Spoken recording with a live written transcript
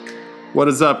What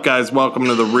is up, guys? Welcome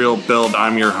to The Real Build.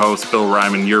 I'm your host, Bill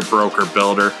Ryman, your broker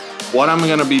builder. What I'm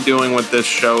going to be doing with this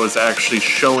show is actually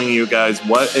showing you guys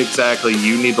what exactly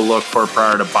you need to look for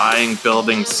prior to buying,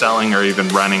 building, selling, or even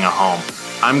renting a home.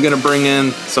 I'm going to bring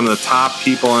in some of the top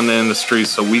people in the industry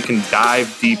so we can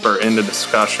dive deeper into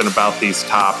discussion about these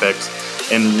topics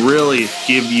and really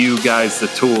give you guys the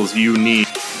tools you need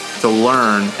to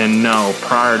learn and know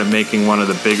prior to making one of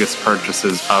the biggest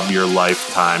purchases of your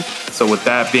lifetime. So with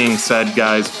that being said,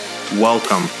 guys,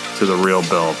 welcome to The Real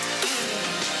Build.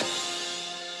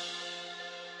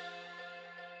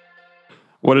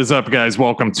 What is up, guys?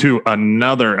 Welcome to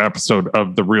another episode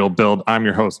of The Real Build. I'm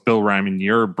your host, Bill Ryman,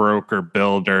 your broker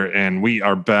builder, and we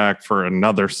are back for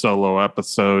another solo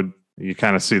episode. You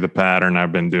kind of see the pattern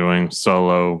I've been doing,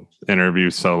 solo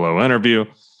interview.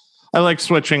 I like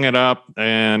switching it up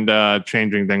and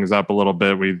changing things up a little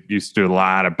bit. We used to do a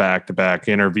lot of back-to-back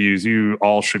interviews. You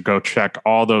all should go check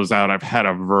all those out. I've had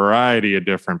a variety of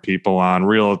different people on,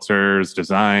 realtors,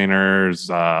 designers,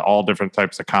 all different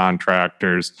types of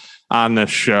contractors on this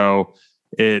show.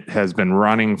 It has been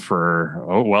running for,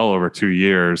 well over 2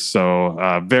 years.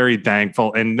 So very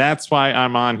thankful. And that's why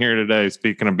I'm on here today.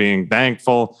 Speaking of being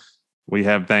thankful, we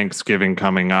have Thanksgiving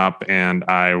coming up, and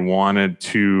I wanted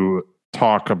to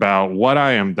talk about what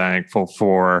I am thankful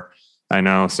for. I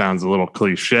know it sounds a little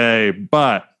cliche,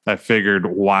 but I figured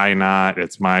why not?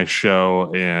 It's my show,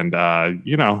 and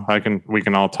we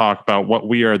can all talk about what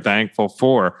we are thankful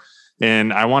for.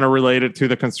 And I want to relate it to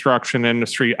the construction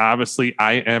industry. Obviously,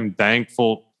 I am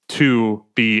thankful to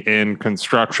be in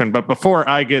construction. But before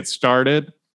I get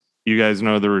started, you guys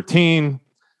know the routine.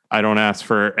 I don't ask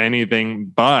for anything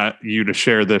but you to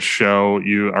share this show.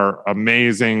 You are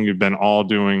amazing. You've been all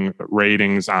doing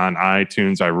ratings on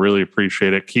iTunes. I really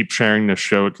appreciate it. Keep sharing this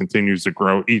show. It continues to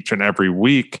grow each and every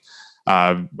week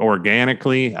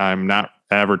organically. I'm not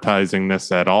advertising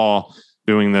this at all,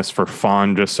 doing this for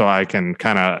fun, just so I can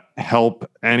kind of help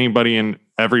anybody and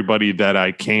everybody that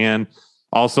I can.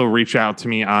 Also, reach out to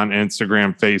me on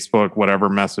Instagram, Facebook, whatever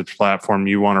message platform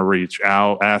you want to reach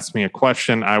out. Ask me a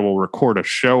question. I will record a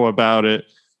show about it.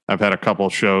 I've had a couple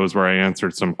of shows where I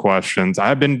answered some questions.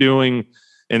 I've been doing,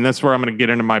 and this is where I'm going to get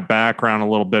into my background a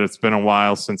little bit. It's been a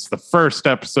while since the first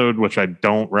episode, which I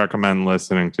don't recommend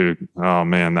listening to. Oh,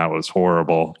 man, that was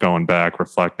horrible. Going back,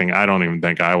 reflecting. I don't even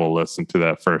think I will listen to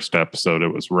that first episode.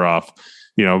 It was rough.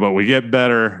 But we get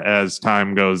better as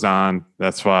time goes on.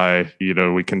 That's why,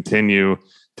 we continue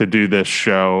to do this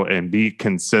show and be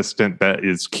consistent. That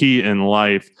is key in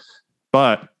life.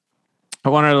 But I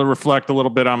wanted to reflect a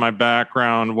little bit on my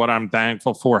background, what I'm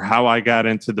thankful for, how I got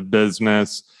into the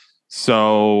business.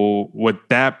 So with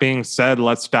that being said,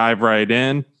 let's dive right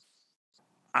in.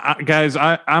 Guys,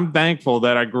 I'm thankful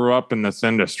that I grew up in this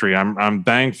industry. I'm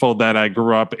thankful that I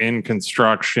grew up in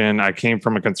construction. I came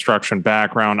from a construction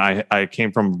background. I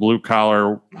came from a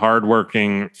blue-collar,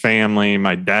 hardworking family.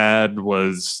 My dad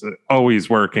was always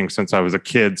working since I was a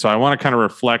kid. So I want to kind of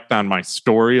reflect on my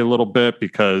story a little bit,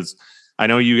 because I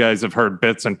know you guys have heard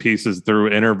bits and pieces through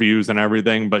interviews and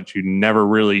everything, but you never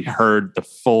really heard the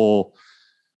full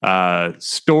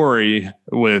story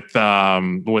with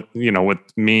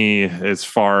me, as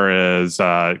far as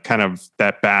kind of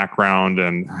that background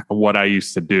and what I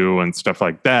used to do and stuff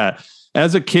like that.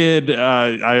 As a kid,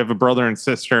 I have a brother and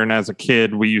sister, and as a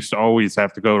kid, we used to always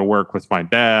have to go to work with my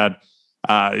dad.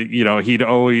 He'd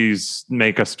always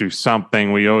make us do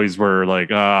something. We always were like,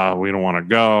 we don't want to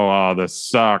go. Oh, this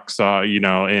sucks.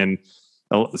 And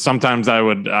sometimes I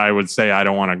would say I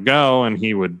don't want to go, and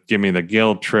he would give me the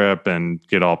guilt trip and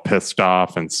get all pissed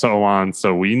off and so on.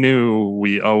 So we knew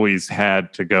we always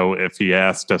had to go if he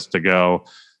asked us to go,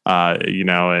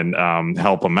 and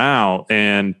help him out.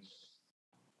 And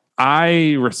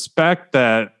I respect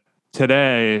that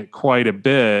today quite a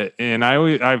bit. And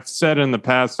I've said in the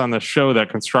past on the show that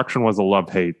construction was a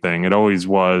love-hate thing. It always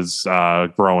was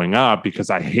growing up, because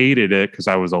I hated it, because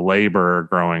I was a laborer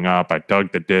growing up. I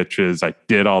dug the ditches. I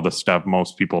did all the stuff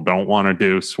most people don't want to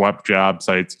do, swept job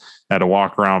sites, had to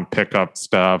walk around, pick up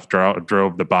stuff,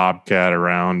 drove the Bobcat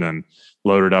around and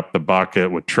loaded up the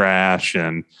bucket with trash,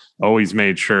 and always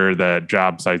made sure that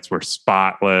job sites were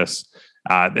spotless.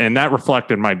 And that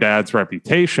reflected my dad's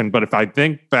reputation. But if I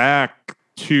think back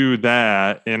to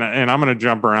that, and I'm going to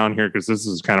jump around here, because this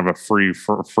is kind of a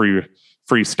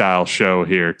freestyle show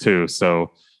here too.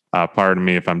 So pardon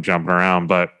me if I'm jumping around.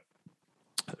 But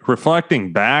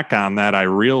reflecting back on that, I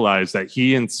realized that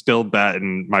he instilled that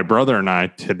in my brother and I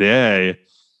today,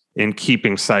 in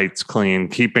keeping sites clean,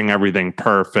 keeping everything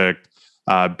perfect,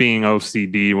 being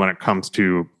OCD when it comes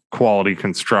to quality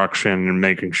construction and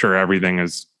making sure everything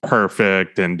is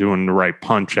perfect and doing the right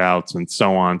punch outs and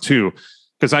so on too.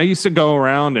 Because I used to go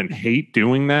around and hate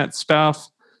doing that stuff.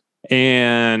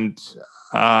 And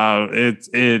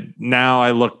it now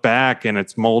I look back and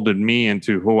it's molded me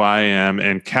into who I am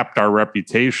and kept our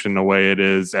reputation the way it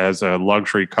is as a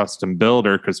luxury custom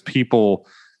builder, because people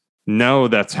know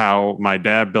that's how my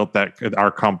dad built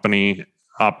our company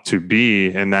up to be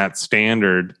in that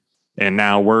standard. And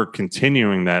now we're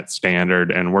continuing that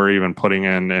standard, and we're even putting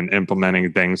in and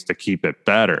implementing things to keep it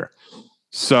better.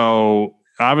 So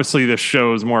obviously this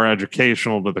show is more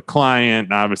educational to the client.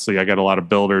 And obviously I got a lot of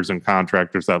builders and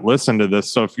contractors that listen to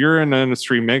this. So if you're in the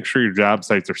industry, make sure your job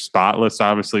sites are spotless.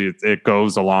 Obviously it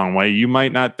goes a long way. You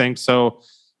might not think so,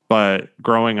 but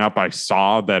growing up, I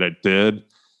saw that it did.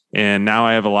 And now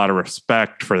I have a lot of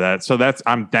respect for that. So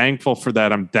I'm thankful for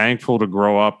that. I'm thankful to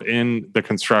grow up in the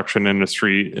construction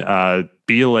industry,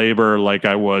 be a laborer like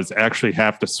I was, actually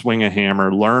have to swing a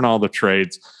hammer, learn all the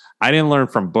trades. I didn't learn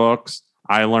from books.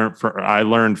 I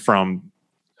learned from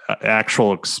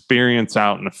actual experience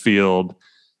out in the field.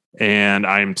 And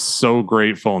I'm so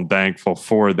grateful and thankful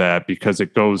for that, because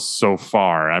it goes so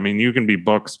far. I mean, you can be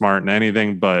book smart and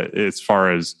anything, but as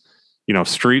far as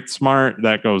street smart,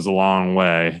 that goes a long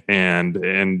way.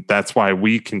 And that's why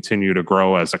we continue to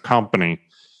grow as a company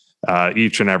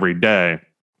each and every day.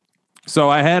 So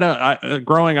I had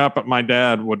growing up, my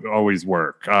dad would always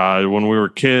work. When we were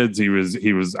kids, he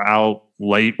was out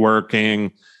late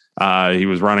working. He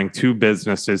was running 2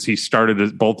 businesses. He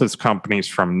started both his companies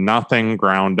from nothing,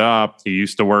 ground up. He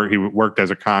worked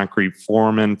as a concrete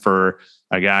foreman for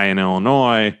a guy in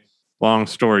Illinois. Long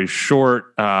story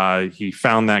short, he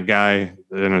found that guy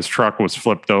and his truck was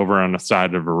flipped over on the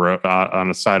side of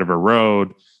a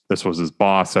road. This was his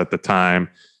boss at the time.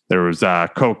 There was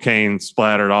cocaine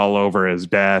splattered all over his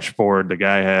dashboard. The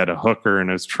guy had a hooker in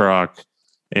his truck,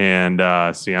 and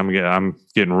I'm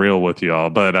getting real with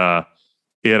y'all, but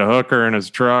he had a hooker in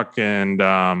his truck, and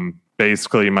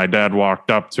basically my dad walked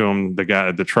up to him.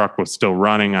 The truck was still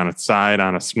running on its side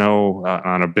on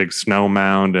a big snow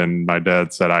mound. And my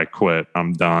dad said, "I quit.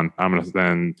 I'm done.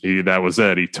 That was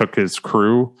it. He took his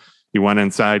crew. He went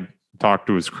inside, talked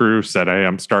to his crew, said, 'Hey,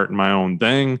 I'm starting my own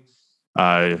thing.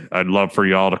 I'd love for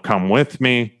y'all to come with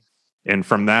me.' And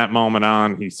from that moment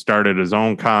on, he started his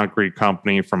own concrete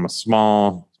company from a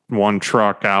small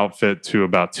 1-truck outfit to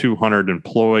about 200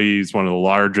 employees, one of the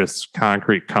largest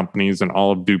concrete companies in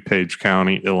all of DuPage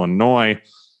County, Illinois.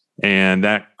 And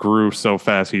that grew so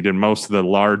fast. He did most of the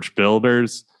large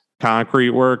builders'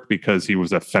 concrete work because he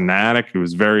was a fanatic. He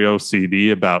was very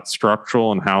OCD about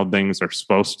structural and how things are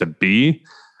supposed to be,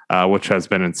 which has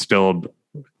been instilled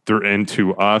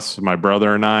into us, my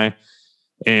brother and I.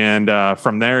 And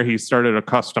from there, he started a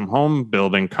custom home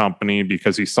building company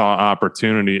because he saw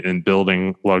opportunity in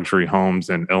building luxury homes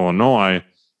in Illinois.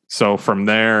 So from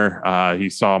there,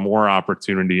 he saw more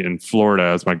opportunity in Florida,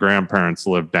 as my grandparents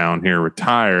lived down here,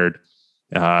 retired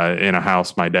in a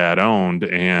house my dad owned.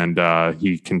 And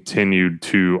he continued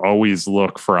to always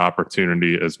look for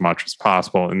opportunity as much as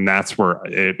possible. And that's where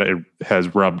it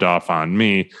has rubbed off on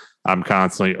me. I'm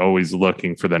constantly always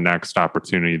looking for the next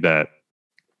opportunity that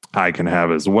I can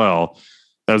have as well.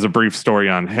 That was a brief story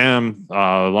on him.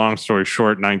 Long story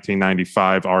short,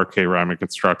 1995, RK Ryman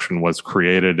Construction was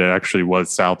created. It actually was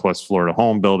Southwest Florida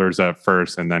Home Builders at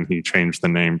first, and then he changed the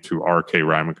name to RK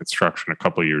Ryman Construction a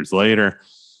couple of years later.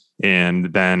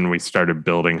 And then we started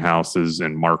building houses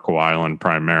in Marco Island,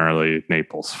 primarily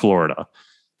Naples, Florida.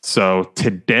 So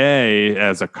today,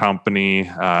 as a company,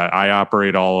 I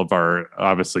operate all of our,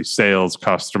 obviously, sales,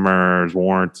 customers,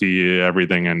 warranty,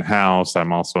 everything in-house.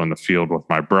 I'm also in the field with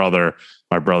my brother.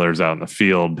 My brother's out in the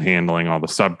field handling all the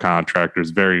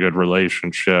subcontractors. Very good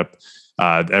relationship.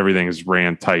 Everything is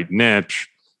ran tight niche.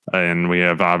 And we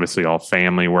have, obviously, all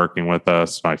family working with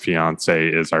us. My fiance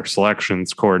is our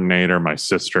selections coordinator. My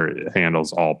sister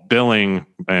handles all billing.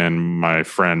 And my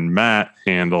friend Matt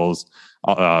handles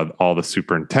all the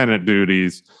superintendent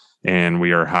duties, and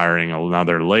we are hiring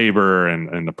another labor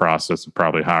and in the process of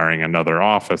probably hiring another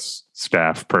office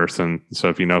staff person. So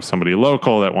if you know somebody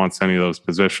local that wants any of those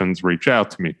positions, reach out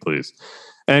to me, please.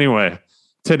 Anyway,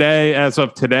 as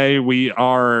of today, we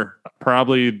are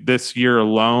probably this year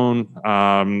alone,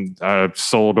 I've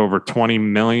sold over 20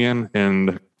 million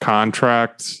in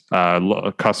contracts,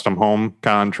 custom home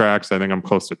contracts. I think I'm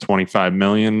close to 25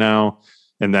 million now.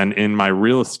 And then in my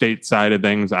real estate side of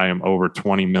things, I am over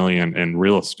 20 million in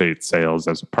real estate sales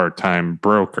as a part-time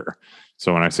broker.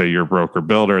 So when I say you're a broker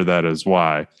builder, that is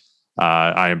why.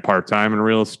 I am part-time in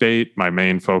real estate. My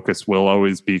main focus will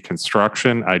always be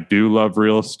construction. I do love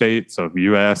real estate. So if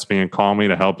you ask me and call me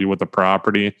to help you with a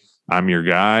property, I'm your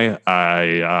guy.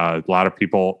 A lot of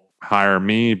people hire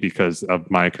me because of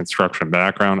my construction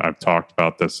background. I've talked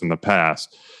about this in the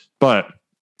past, but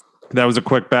that was a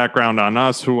quick background on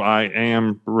us, who I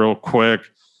am real quick.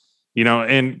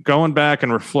 And going back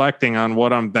and reflecting on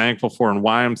what I'm thankful for and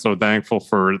why I'm so thankful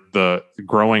for the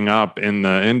growing up in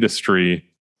the industry.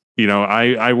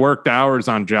 I worked hours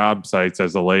on job sites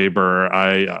as a laborer.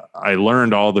 I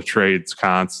learned all the trades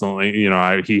constantly.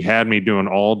 He had me doing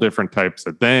all different types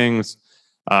of things.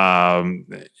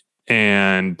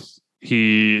 And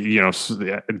he,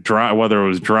 whether it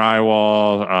was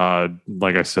drywall,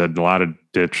 like I said, a lot of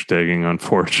ditch digging,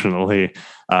 unfortunately,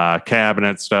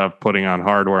 cabinet stuff, putting on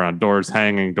hardware on doors,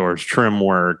 hanging doors, trim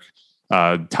work,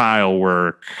 tile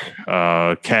work,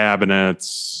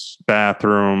 cabinets,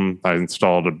 bathroom. I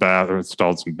installed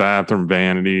some bathroom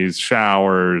vanities,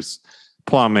 showers,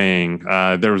 plumbing.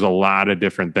 There was a lot of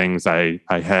different things I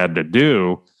had to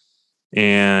do.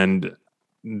 And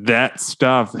that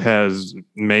stuff has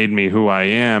made me who I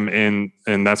am. And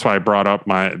that's why I brought up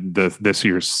this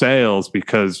year's sales,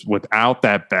 because without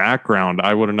that background,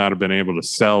 I would not have been able to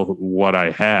sell what I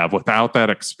have. Without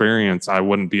that experience, I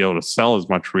wouldn't be able to sell as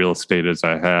much real estate as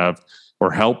I have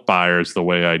or help buyers the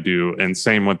way I do. And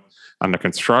same with on the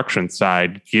construction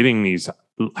side, getting these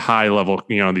high level,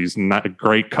 these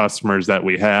great customers that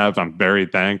we have. I'm very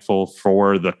thankful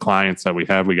for the clients that we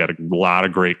have. We got a lot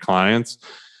of great clients.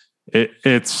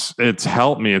 It's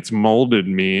helped me, it's molded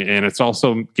me, and it's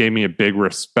also gave me a big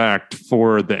respect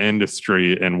for the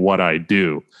industry and what I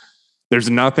do. There's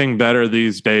nothing better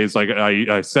these days. Like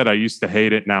I said, I used to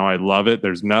hate it. Now I love it.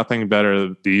 There's nothing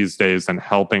better these days than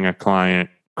helping a client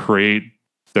create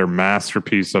their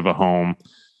masterpiece of a home,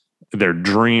 their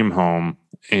dream home,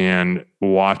 and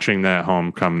watching that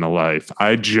home come to life.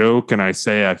 I joke and I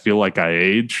say I feel like I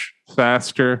age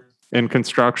faster in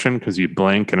construction because you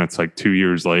blink and it's like 2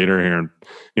 years later here. And,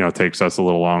 it takes us a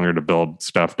little longer to build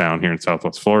stuff down here in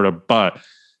Southwest Florida, but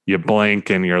you blink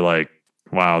and you're like,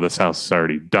 wow, this house is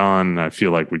already done. I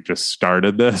feel like we just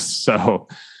started this. So,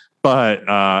 but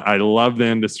I love the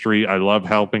industry. I love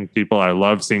helping people. I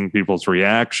love seeing people's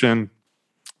reaction,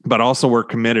 but also we're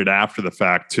committed after the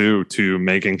fact too, to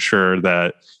making sure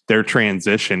that their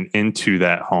transition into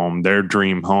that home, their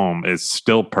dream home, is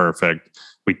still perfect.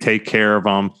 We take care of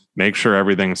them, make sure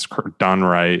everything's done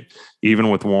right,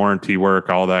 even with warranty work,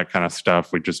 all that kind of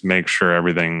stuff. We just make sure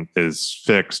everything is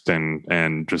fixed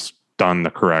and just done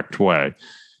the correct way.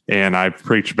 And I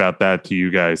preach about that to you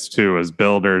guys too, as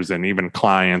builders and even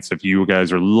clients. If you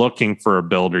guys are looking for a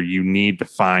builder, you need to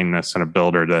find this in a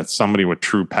builder that's somebody with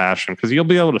true passion, because you'll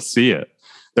be able to see it.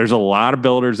 There's a lot of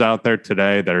builders out there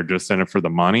today that are just in it for the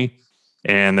money.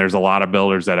 And there's a lot of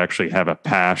builders that actually have a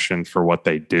passion for what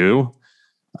they do.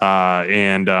 I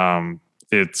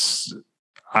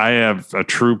have a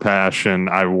true passion.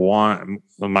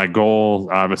 My goal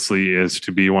obviously is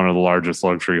to be one of the largest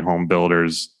luxury home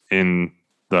builders in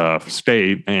the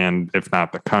state, and if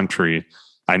not the country.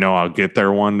 I know I'll get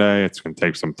there one day. It's going to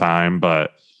take some time,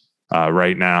 but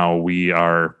right now we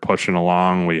are pushing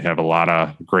along. We have a lot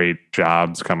of great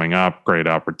jobs coming up, great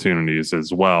opportunities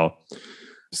as well.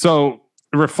 So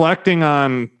reflecting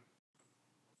on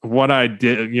what I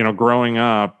did, growing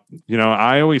up,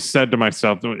 I always said to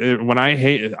myself, when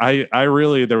I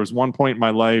really, there was one point in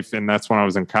my life, and that's when I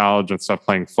was in college and stuff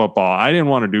playing football. I didn't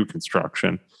want to do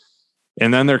construction.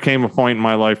 And then there came a point in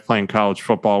my life playing college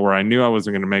football where I knew I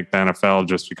wasn't going to make the NFL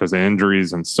just because of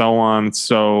injuries and so on.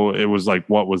 So it was like,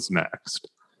 what was next?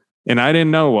 And I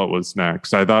didn't know what was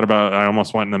next. I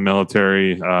almost went in the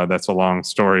military. That's a long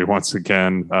story once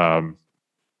again.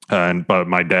 But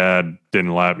my dad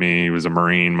didn't let me. He was a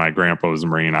Marine. My grandpa was a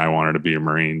Marine. I wanted to be a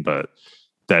Marine, but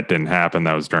that didn't happen.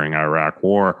 That was during Iraq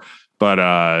War. But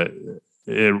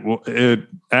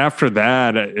after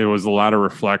that, it was a lot of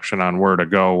reflection on where to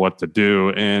go, what to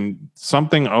do. And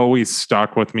something always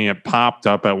stuck with me. It popped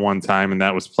up at one time, and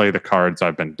that was play the cards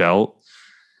I've been dealt.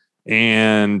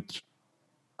 And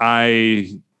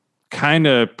I kind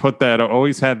of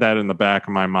always had that in the back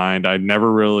of my mind. I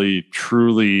never really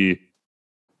truly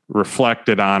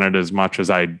reflected on it as much as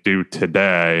I do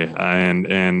today.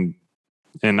 And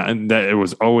that it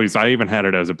was always, I even had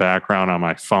it as a background on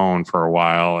my phone for a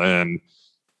while. And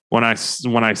when I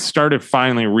started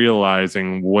finally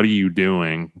realizing, what are you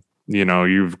doing?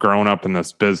 You've grown up in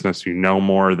this business,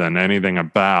 more than anything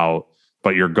about,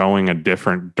 but you're going a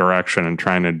different direction and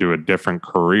trying to do a different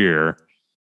career.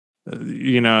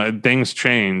 Things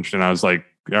changed, and I was like,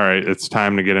 all right, it's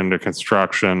time to get into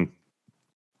construction.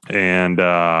 And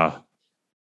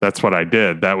that's what I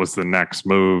did. That was the next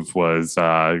move was,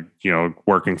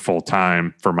 working full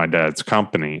time for my dad's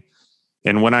company.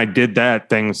 And when I did that,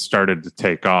 things started to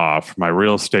take off. My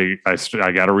real estate,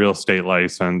 I got a real estate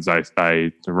license.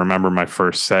 I remember my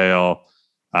first sale.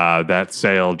 That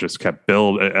sale just kept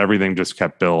everything just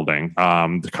kept building.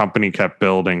 The company kept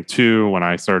building too. When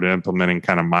I started implementing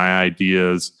kind of my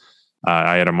ideas,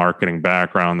 I had a marketing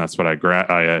background. That's what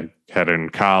I had in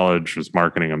college, was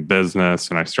marketing and business.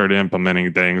 And I started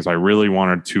implementing things. I really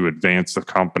wanted to advance the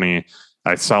company.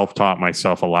 I self-taught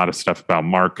myself a lot of stuff about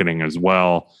marketing as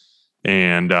well,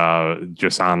 and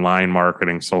just online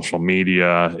marketing, social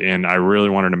media. And I really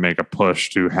wanted to make a push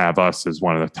to have us as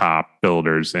one of the top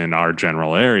builders in our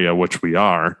general area, which we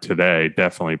are today,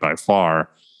 definitely by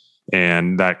far.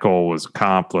 And that goal was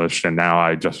accomplished. And now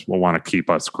I just want to keep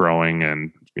us growing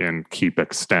and keep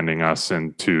extending us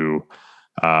into,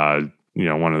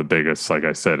 one of the biggest, like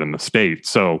I said, in the state.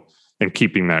 So, and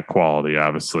keeping that quality,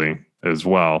 obviously, as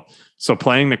well. So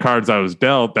playing the cards I was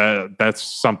dealt, that's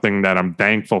something that I'm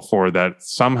thankful for, that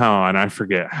somehow, and I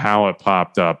forget how it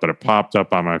popped up, but it popped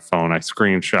up on my phone. I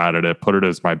screenshotted it, put it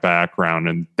as my background,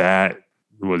 and that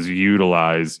was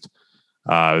utilized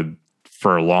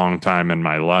for a long time in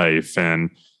my life.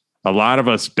 And a lot of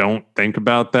us don't think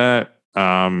about that.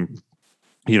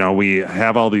 We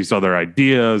have all these other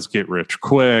ideas, get rich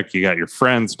quick. You got your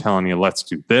friends telling you, let's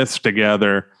do this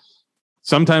together.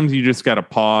 Sometimes you just got to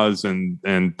pause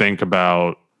and think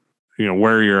about,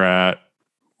 where you're at,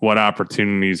 what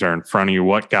opportunities are in front of you,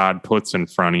 what God puts in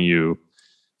front of you,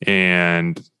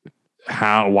 and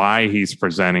why he's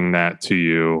presenting that to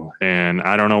you. And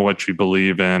I don't know what you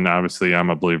believe in. Obviously, I'm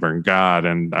a believer in God,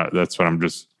 and that's what I'm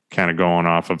just kind of going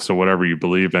off of. So whatever you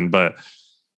believe in, but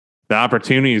the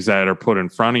opportunities that are put in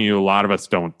front of you, a lot of us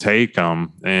don't take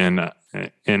them. And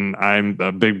I'm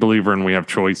a big believer in we have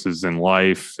choices in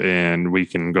life, and we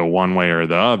can go one way or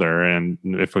the other. And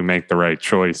if we make the right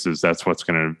choices, that's what's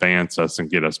going to advance us and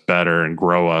get us better and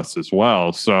grow us as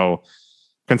well. So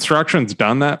construction's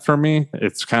done that for me.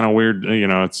 It's kind of weird.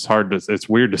 It's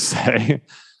weird to say,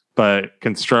 but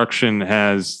construction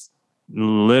has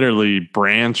literally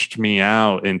branched me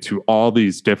out into all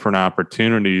these different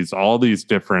opportunities, all these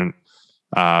different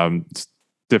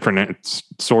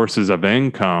sources of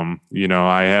income.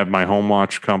 I have my home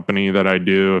watch company that I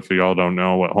do. If you all don't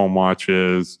know what home watch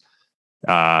is,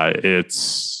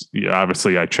 it's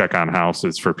obviously I check on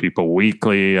houses for people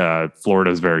weekly.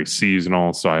 Florida is very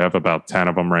seasonal, so I have about 10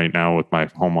 of them right now with my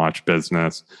home watch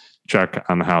business. Check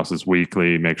on the houses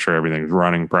weekly, make sure everything's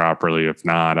running properly. If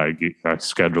not, I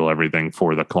schedule everything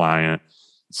for the client.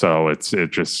 So it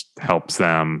just helps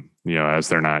them, as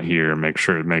they're not here, make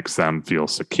sure it makes them feel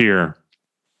secure.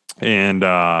 And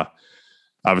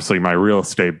obviously my real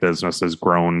estate business has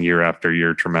grown year after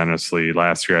year tremendously.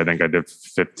 Last year, I think I did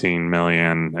 15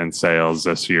 million in sales.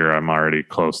 This year, I'm already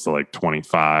close to like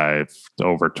 25,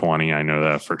 over 20. I know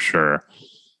that for sure.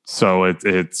 So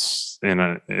it's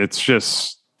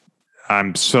just,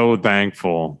 I'm so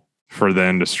thankful for the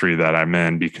industry that I'm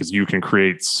in, because you can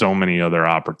create so many other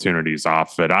opportunities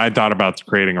off it. I thought about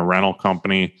creating a rental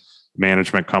company,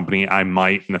 management company. I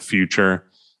might in the future.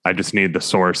 I just need the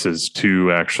sources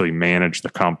to actually manage the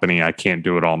company. I can't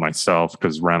do it all myself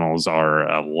because rentals are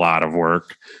a lot of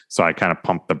work. So I kind of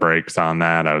pumped the brakes on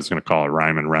that. I was going to call it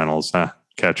Ryman Rentals.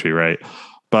 Catchy, right?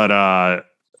 But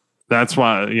that's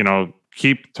why,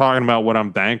 keep talking about what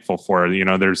I'm thankful for.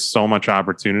 There's so much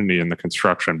opportunity in the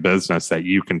construction business that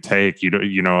you can take.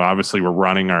 Obviously we're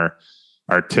running our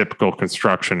typical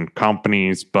construction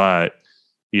companies, but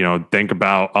think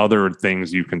about other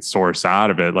things you can source out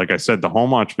of it. Like I said, the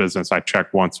home watch business, I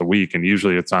check once a week, and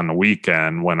usually it's on the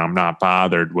weekend when I'm not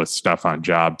bothered with stuff on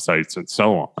job sites and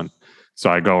so on. So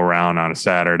I go around on a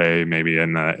Saturday, maybe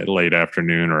in the late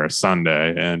afternoon or a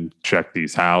Sunday, and check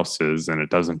these houses, and it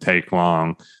doesn't take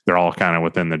long. They're all kind of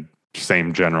within the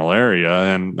same general area,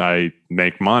 and I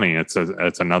make money. It's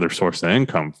another source of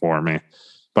income for me.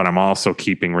 But I'm also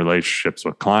keeping relationships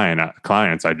with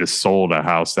clients. I just sold a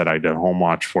house that I did home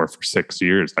watch for 6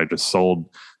 years. I just sold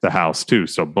the house too.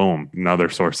 So boom, another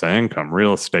source of income,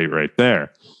 real estate right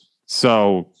there.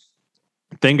 So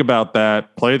think about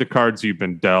that. Play the cards you've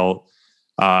been dealt.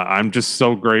 I'm just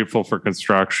so grateful for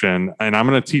construction, and I'm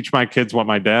going to teach my kids what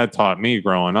my dad taught me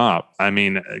growing up. I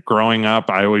mean, growing up,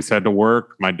 I always had to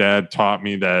work. My dad taught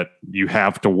me that you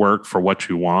have to work for what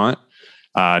you want.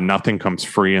 Nothing comes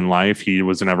free in life. He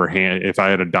was never if I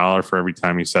had $1 for every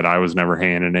time he said I was never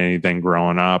handed anything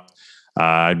growing up,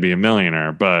 I'd be a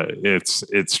millionaire. But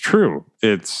it's true.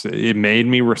 It made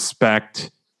me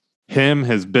respect him,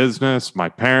 his business, my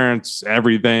parents,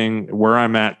 everything, where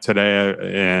I'm at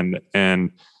today.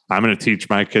 And I'm going to teach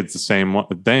my kids the same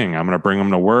thing. I'm going to bring them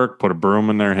to work, put a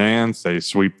broom in their hands, say,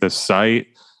 sweep this site,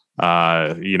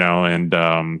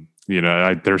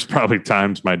 there's probably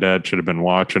times my dad should have been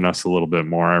watching us a little bit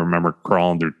more. I remember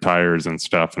crawling through tires and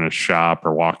stuff in his shop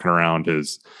or walking around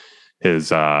his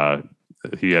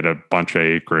he had a bunch of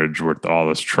acreage with all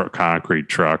this concrete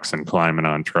trucks and climbing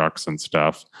on trucks and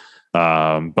stuff.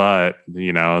 But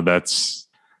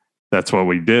that's what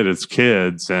we did as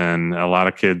kids. And a lot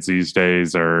of kids these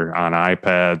days are on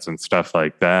iPads and stuff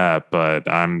like that. But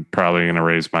I'm probably going to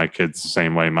raise my kids the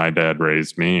same way my dad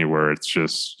raised me, where it's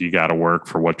just, you got to work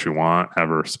for what you want,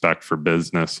 have a respect for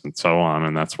business and so on.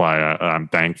 And that's why I'm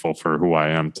thankful for who I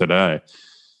am today.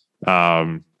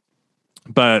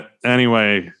 But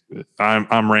anyway,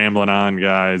 I'm rambling on,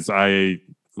 guys.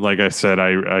 Like I said,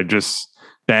 I just,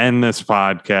 to end this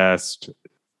podcast,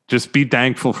 just be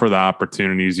thankful for the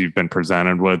opportunities you've been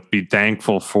presented with. Be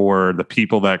thankful for the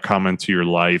people that come into your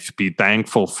life. Be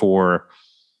thankful for,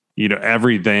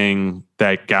 everything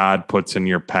that God puts in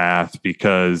your path,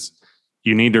 because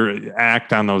you need to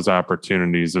act on those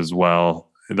opportunities as well.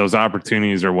 Those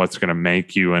opportunities are what's going to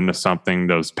make you into something.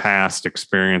 Those past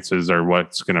experiences are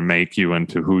what's going to make you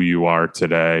into who you are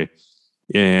today.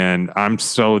 And I'm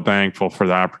so thankful for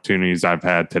the opportunities I've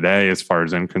had today as far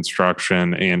as in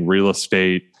construction and real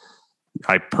estate.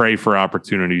 I pray for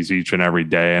opportunities each and every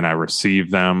day, and I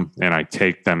receive them and I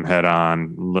take them head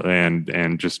on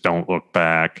and just don't look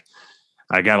back.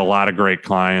 I got a lot of great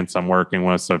clients I'm working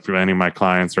with. So if any of my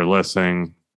clients are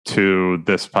listening to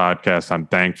this podcast, I'm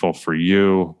thankful for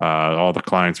you. All the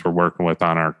clients we're working with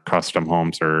on our custom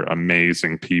homes are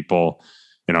amazing people,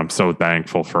 and I'm so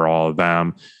thankful for all of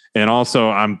them. And also,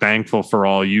 I'm thankful for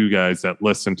all you guys that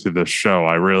listen to this show.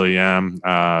 I really am.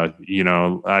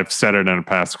 I've said it in the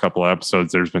past couple of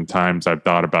episodes. There's been times I've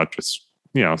thought about just,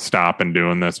 stopping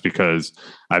doing this because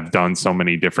I've done so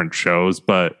many different shows,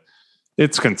 but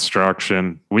it's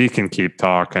construction. We can keep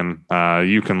talking.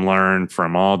 You can learn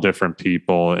from all different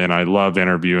people. And I love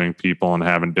interviewing people and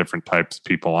having different types of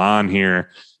people on here.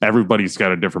 Everybody's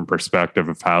got a different perspective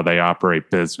of how they operate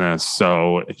business.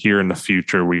 So here in the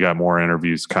future, we got more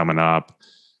interviews coming up.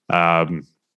 I'm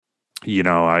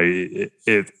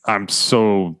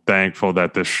so thankful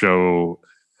that this show,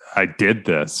 I did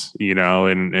this,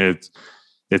 and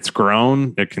it's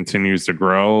grown. It continues to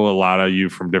grow. A lot of you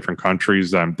from different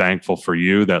countries, I'm thankful for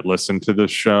you that listen to this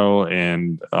show.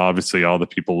 And obviously all the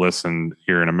people listen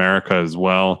here in America as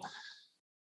well.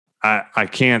 I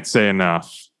can't say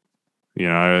enough.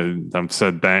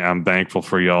 I'm thankful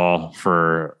for y'all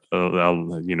for,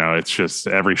 it's just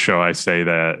every show I say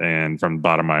that, and from the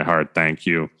bottom of my heart, thank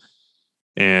you.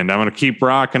 And I'm going to keep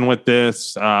rocking with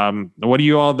this. What are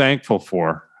you all thankful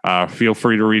for? Feel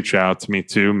free to reach out to me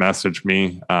too. Message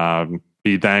me.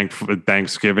 Be thankful.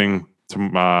 Thanksgiving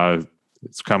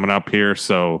it's coming up here,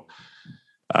 so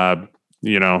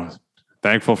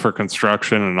thankful for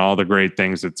construction and all the great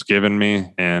things it's given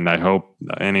me. And I hope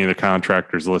any of the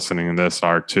contractors listening to this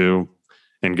are too.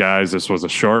 And guys, this was a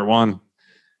short one.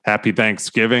 Happy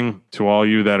Thanksgiving to all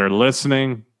you that are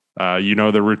listening.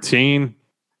 The routine.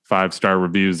 5-star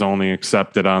reviews only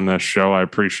accepted on this show. I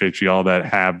appreciate you all that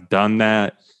have done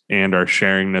that and are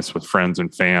sharing this with friends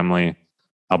and family.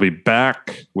 I'll be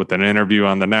back with an interview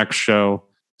on the next show.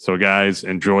 So guys,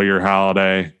 enjoy your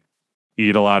holiday,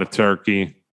 eat a lot of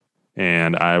turkey,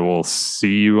 and I will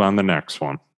see you on the next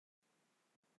one.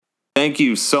 Thank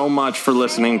you so much for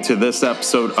listening to this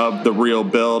episode of The Real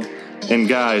Build. And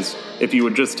guys, if you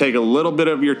would just take a little bit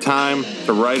of your time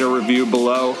to write a review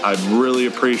below, I'd really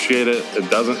appreciate it.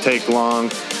 It doesn't take long.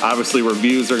 Obviously,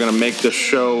 reviews are going to make this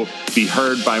show be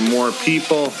heard by more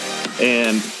people,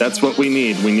 and that's what we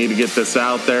need. We need to get this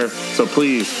out there. So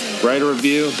please, write a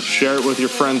review, share it with your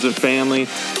friends and family,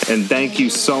 and thank you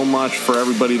so much for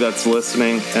everybody that's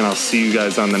listening, and I'll see you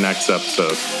guys on the next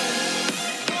episode.